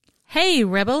Hey,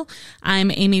 Rebel.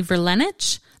 I'm Amy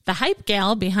Verlenich, the hype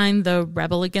gal behind the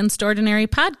Rebel Against Ordinary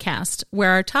podcast, where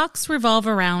our talks revolve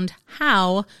around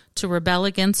how to rebel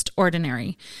against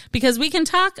ordinary. Because we can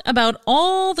talk about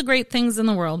all the great things in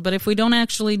the world, but if we don't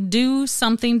actually do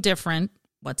something different,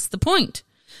 what's the point?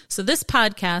 So this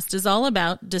podcast is all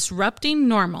about disrupting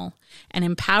normal and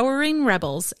empowering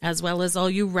rebels, as well as all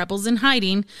you rebels in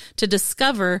hiding, to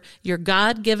discover your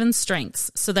God-given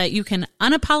strengths so that you can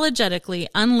unapologetically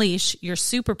unleash your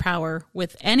superpower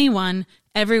with anyone,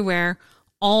 everywhere,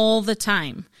 all the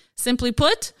time. Simply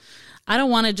put, I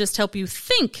don't want to just help you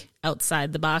think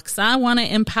outside the box. I want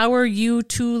to empower you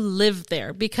to live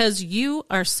there, because you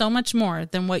are so much more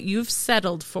than what you've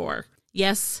settled for.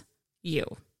 Yes, you.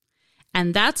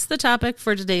 And that's the topic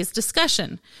for today's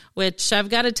discussion, which I've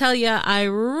got to tell you, I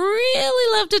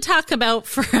really love to talk about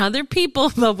for other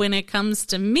people, but when it comes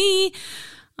to me,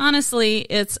 honestly,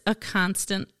 it's a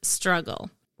constant struggle.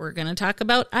 We're going to talk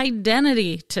about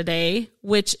identity today,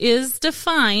 which is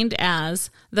defined as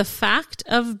the fact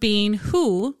of being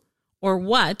who or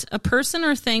what a person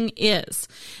or thing is.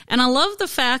 And I love the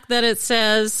fact that it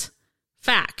says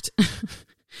fact,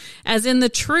 as in the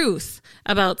truth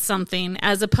about something,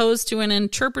 as opposed to an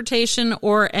interpretation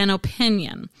or an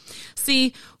opinion.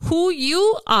 See, who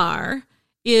you are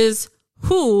is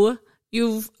who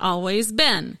you've always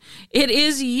been. It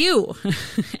is you.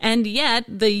 And yet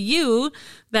the you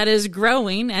that is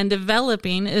growing and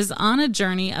developing is on a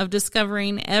journey of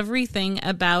discovering everything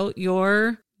about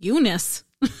your you-ness.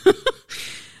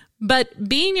 But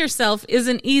being yourself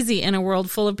isn't easy in a world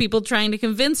full of people trying to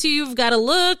convince you you've got to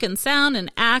look and sound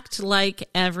and act like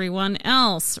everyone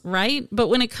else, right? But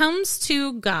when it comes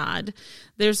to God,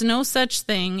 there's no such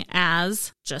thing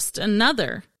as just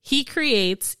another. He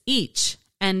creates each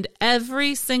and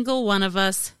every single one of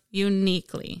us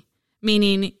uniquely,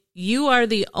 meaning you are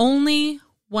the only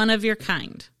one of your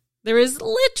kind. There is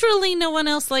literally no one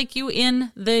else like you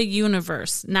in the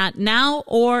universe, not now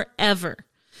or ever.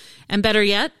 And better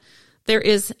yet, there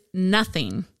is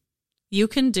nothing you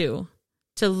can do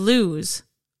to lose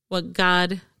what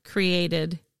God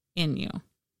created in you.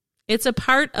 It's a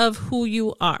part of who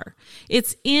you are.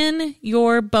 It's in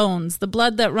your bones, the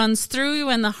blood that runs through you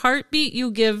and the heartbeat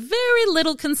you give very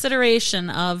little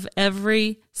consideration of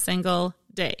every single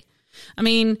day. I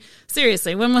mean,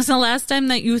 seriously, when was the last time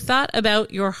that you thought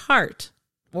about your heart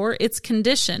or its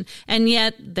condition? And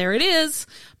yet there it is,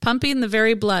 pumping the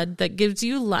very blood that gives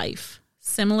you life,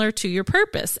 similar to your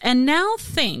purpose. And now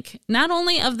think not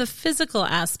only of the physical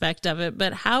aspect of it,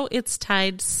 but how it's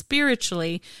tied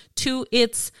spiritually to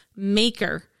its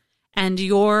maker and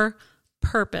your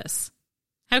purpose.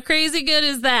 How crazy good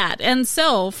is that? And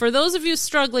so for those of you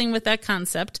struggling with that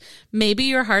concept, maybe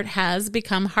your heart has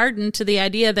become hardened to the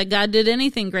idea that God did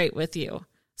anything great with you.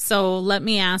 So let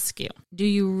me ask you, do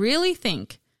you really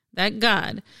think that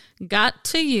God got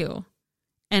to you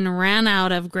and ran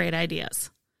out of great ideas?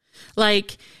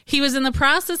 Like he was in the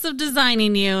process of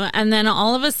designing you and then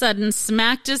all of a sudden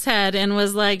smacked his head and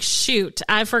was like, shoot,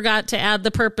 I forgot to add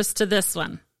the purpose to this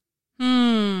one.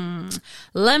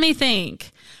 Let me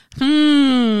think.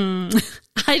 I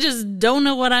just don't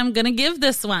know what I'm going to give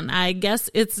this one. I guess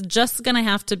it's just going to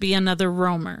have to be another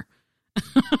roamer.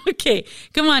 Okay,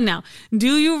 come on now.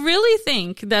 Do you really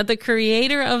think that the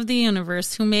creator of the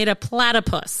universe who made a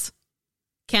platypus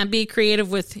can't be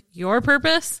creative with your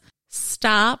purpose?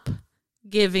 Stop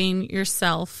giving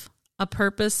yourself a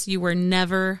purpose you were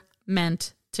never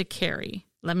meant to carry.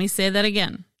 Let me say that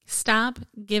again. Stop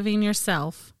giving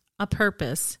yourself a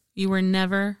purpose you were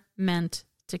never meant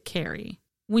to carry.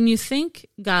 When you think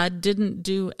God didn't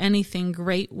do anything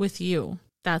great with you,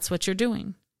 that's what you're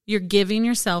doing. You're giving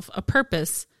yourself a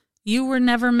purpose you were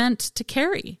never meant to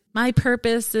carry. My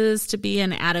purpose is to be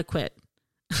inadequate.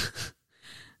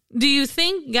 Do you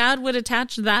think God would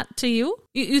attach that to you?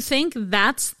 You think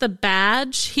that's the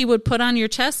badge he would put on your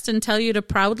chest and tell you to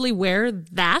proudly wear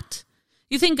that?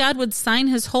 You think God would sign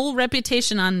his whole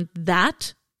reputation on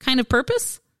that kind of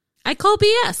purpose? I call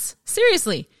BS.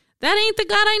 Seriously, that ain't the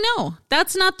God I know.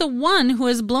 That's not the one who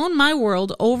has blown my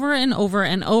world over and over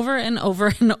and over and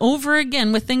over and over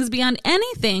again with things beyond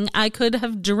anything I could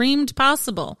have dreamed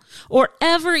possible or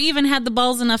ever even had the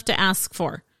balls enough to ask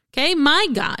for. Okay, my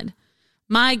God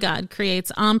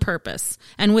creates on purpose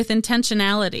and with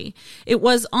intentionality. It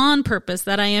was on purpose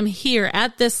that I am here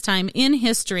at this time in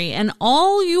history, and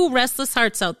all you restless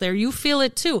hearts out there, you feel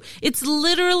it too. It's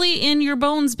literally in your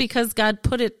bones because God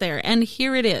put it there, and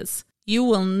here it is. You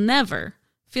will never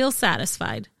feel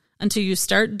satisfied until you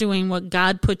start doing what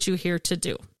God put you here to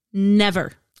do.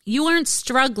 Never. You aren't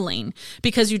struggling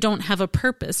because you don't have a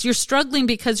purpose. You're struggling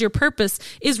because your purpose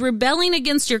is rebelling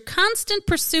against your constant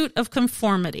pursuit of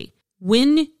conformity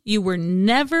when you were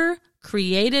never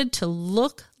created to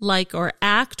look like or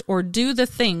act or do the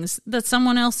things that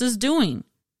someone else is doing.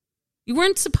 You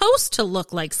weren't supposed to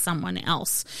look like someone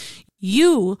else.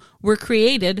 You were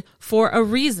created for a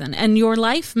reason, and your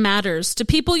life matters to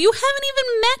people you haven't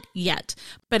even met yet.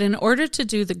 But in order to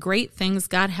do the great things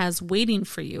God has waiting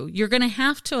for you, you're going to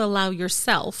have to allow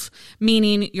yourself,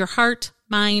 meaning your heart,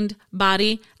 mind,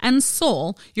 body, and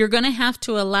soul, you're going to have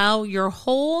to allow your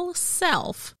whole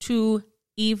self to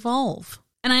evolve.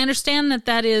 And I understand that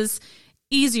that is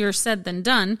easier said than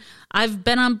done. I've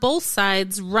been on both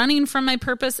sides, running from my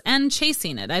purpose and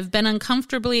chasing it. I've been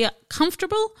uncomfortably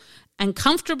comfortable and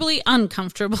comfortably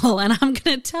uncomfortable. And I'm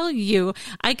going to tell you,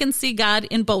 I can see God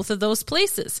in both of those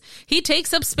places. He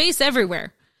takes up space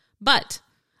everywhere. But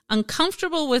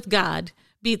uncomfortable with God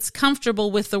beats comfortable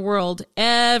with the world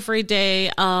every day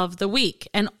of the week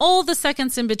and all the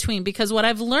seconds in between. Because what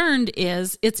I've learned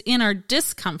is it's in our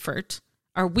discomfort,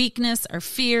 our weakness, our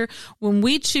fear, when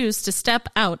we choose to step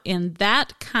out in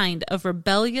that kind of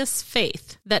rebellious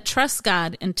faith that trusts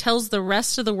God and tells the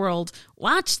rest of the world,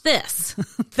 watch this,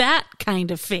 that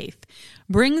kind of faith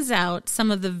brings out some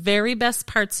of the very best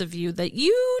parts of you that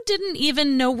you didn't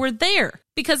even know were there.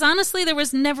 Because honestly, there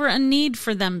was never a need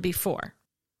for them before.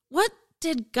 What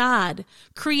did God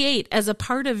create as a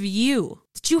part of you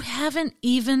that you haven't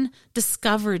even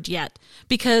discovered yet?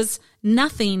 Because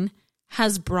nothing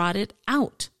has brought it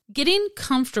out. Getting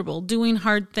comfortable doing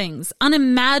hard things,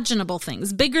 unimaginable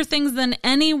things, bigger things than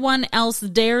anyone else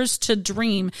dares to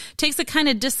dream, takes a kind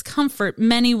of discomfort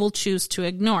many will choose to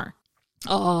ignore.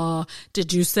 Oh,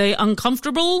 did you say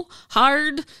uncomfortable,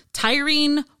 hard,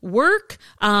 tiring work?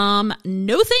 No,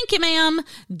 thank you, ma'am.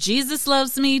 Jesus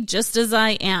loves me just as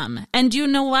I am. And you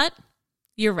know what?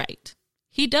 You're right.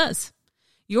 He does.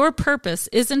 Your purpose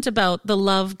isn't about the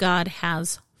love God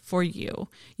has for you.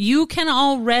 You can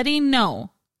already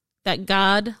know that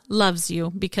God loves you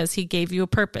because he gave you a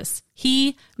purpose.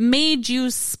 He made you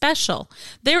special.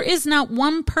 There is not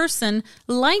one person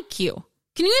like you.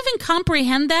 Can you even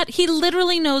comprehend that? He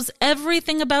literally knows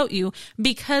everything about you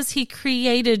because he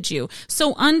created you.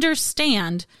 So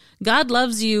understand, God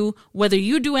loves you whether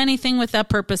you do anything with that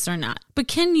purpose or not. But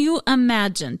can you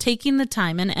imagine taking the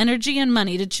time and energy and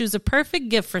money to choose a perfect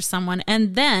gift for someone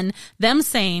and then them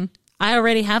saying, I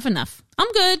already have enough.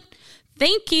 I'm good.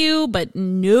 Thank you, but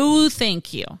no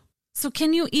thank you. So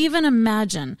can you even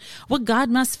imagine what God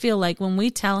must feel like when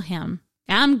we tell him,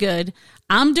 I'm good.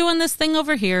 I'm doing this thing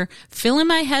over here, filling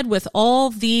my head with all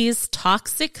these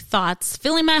toxic thoughts,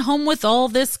 filling my home with all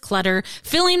this clutter,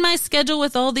 filling my schedule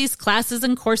with all these classes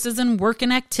and courses and work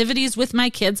and activities with my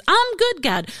kids. I'm good,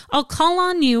 God. I'll call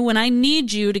on you when I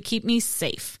need you to keep me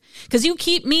safe. Because you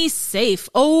keep me safe.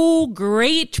 Oh,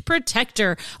 great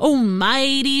protector. Oh,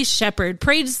 mighty shepherd.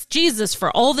 Praise Jesus for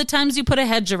all the times you put a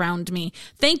hedge around me.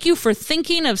 Thank you for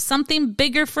thinking of something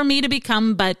bigger for me to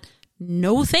become, but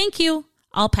no thank you.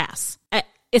 I'll pass.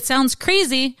 It sounds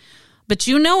crazy, but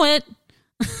you know it.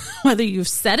 Whether you've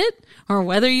said it or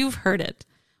whether you've heard it.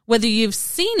 Whether you've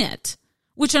seen it,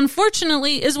 which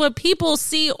unfortunately is what people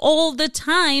see all the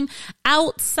time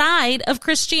outside of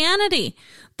Christianity.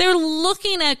 They're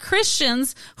looking at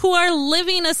Christians who are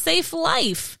living a safe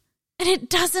life. And it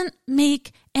doesn't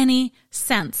make any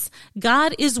sense.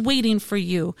 God is waiting for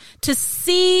you to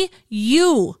see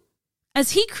you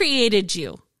as he created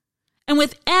you. And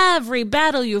with every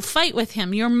battle you fight with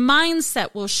him, your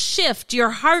mindset will shift, your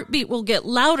heartbeat will get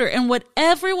louder, and what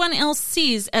everyone else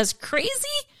sees as crazy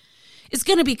is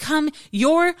going to become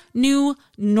your new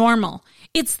normal.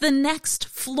 It's the next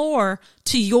floor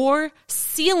to your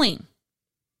ceiling.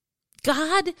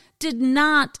 God did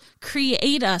not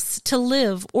create us to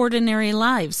live ordinary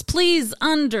lives. Please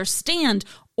understand,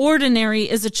 ordinary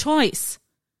is a choice.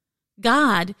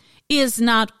 God is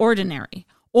not ordinary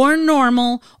or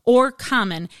normal or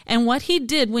common. And what he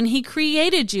did when he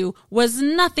created you was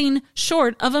nothing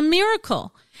short of a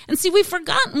miracle. And see, we've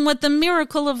forgotten what the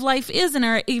miracle of life is in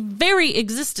our very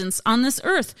existence on this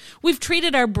earth. We've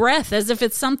treated our breath as if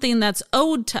it's something that's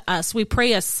owed to us. We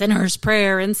pray a sinner's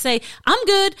prayer and say, I'm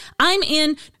good, I'm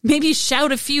in, maybe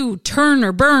shout a few turn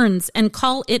or burns and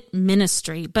call it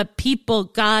ministry. But people,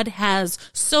 God has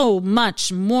so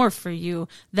much more for you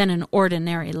than an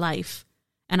ordinary life.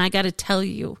 And I got to tell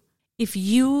you, if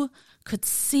you could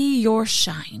see your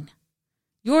shine,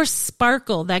 your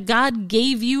sparkle that God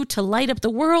gave you to light up the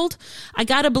world, I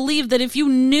got to believe that if you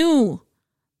knew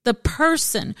the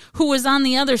person who was on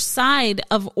the other side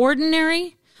of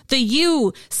ordinary, The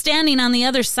you standing on the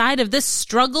other side of this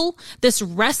struggle, this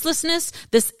restlessness,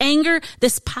 this anger,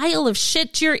 this pile of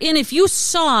shit you're in. If you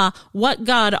saw what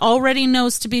God already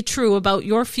knows to be true about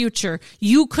your future,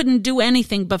 you couldn't do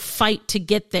anything but fight to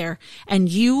get there. And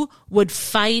you would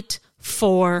fight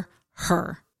for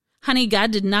her. Honey, God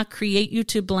did not create you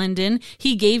to blend in.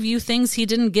 He gave you things he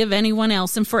didn't give anyone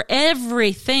else. And for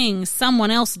everything someone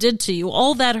else did to you,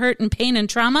 all that hurt and pain and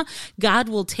trauma, God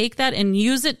will take that and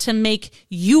use it to make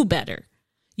you better,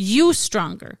 you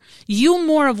stronger, you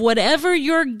more of whatever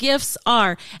your gifts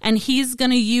are. And he's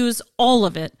going to use all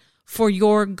of it for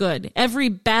your good. Every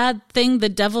bad thing the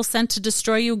devil sent to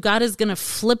destroy you, God is going to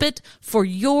flip it for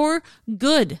your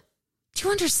good. Do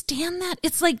you understand that?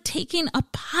 It's like taking a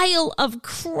pile of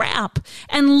crap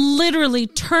and literally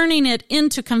turning it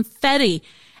into confetti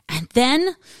and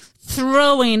then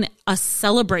throwing a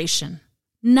celebration.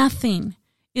 Nothing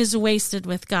is wasted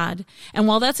with God. And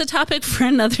while that's a topic for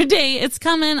another day, it's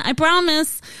coming, I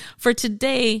promise. For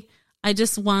today, I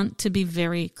just want to be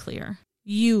very clear.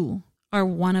 You are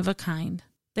one of a kind.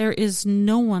 There is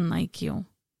no one like you.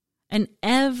 And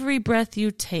every breath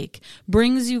you take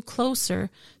brings you closer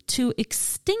to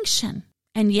extinction.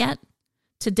 And yet,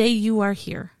 today you are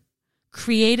here,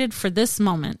 created for this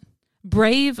moment,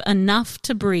 brave enough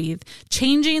to breathe,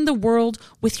 changing the world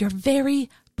with your very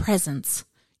presence.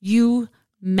 You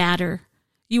matter.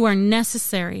 You are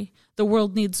necessary. The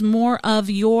world needs more of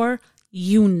your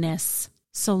you-ness.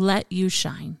 So let you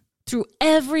shine through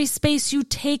every space you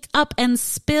take up and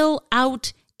spill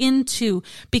out into,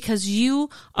 because you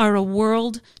are a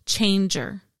world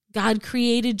changer. God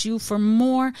created you for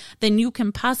more than you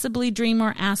can possibly dream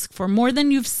or ask for, more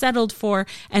than you've settled for,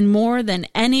 and more than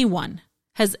anyone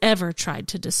has ever tried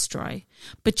to destroy.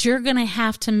 But you're going to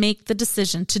have to make the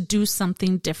decision to do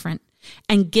something different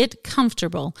and get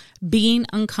comfortable being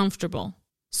uncomfortable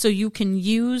so you can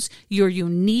use your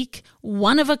unique,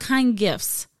 one-of-a-kind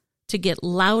gifts to get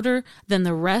louder than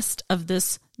the rest of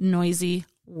this noisy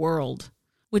world.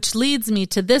 Which leads me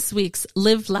to this week's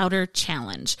Live Louder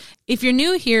Challenge. If you're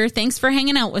new here, thanks for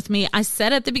hanging out with me. I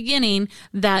said at the beginning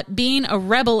that being a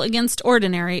rebel against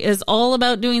ordinary is all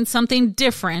about doing something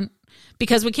different,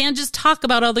 because we can't just talk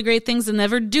about all the great things and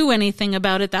never do anything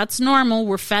about it. That's normal.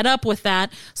 We're fed up with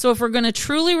that. So if we're going to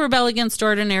truly rebel against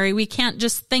ordinary, we can't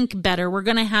just think better. We're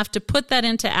going to have to put that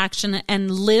into action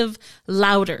and live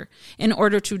louder in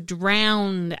order to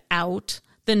drown out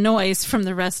the noise from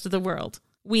the rest of the world.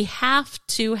 We have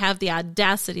to have the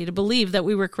audacity to believe that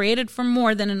we were created for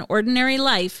more than an ordinary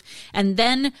life, and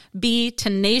then be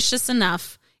tenacious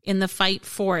enough in the fight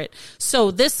for it.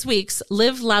 So this week's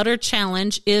Live Louder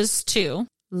Challenge is to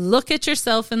look at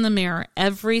yourself in the mirror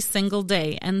every single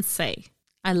day and say,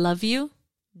 I love you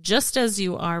just as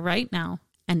you are right now,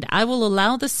 and I will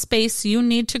allow the space you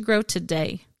need to grow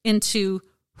today into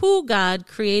who God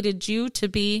created you to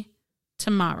be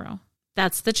tomorrow.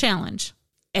 That's the challenge.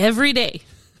 Every day.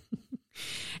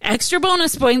 Extra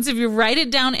bonus points if you write it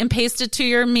down and paste it to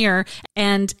your mirror,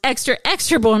 and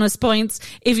extra bonus points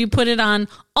if you put it on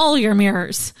all your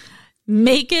mirrors.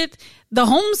 Make it the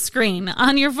home screen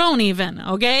on your phone even,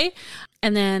 okay?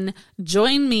 And then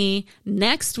join me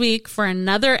next week for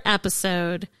another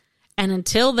episode. And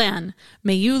until then,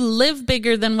 may you live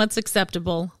bigger than what's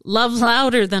acceptable, love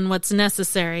louder than what's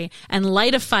necessary, and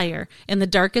light a fire in the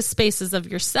darkest spaces of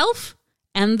yourself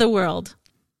and the world.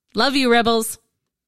 Love you, rebels.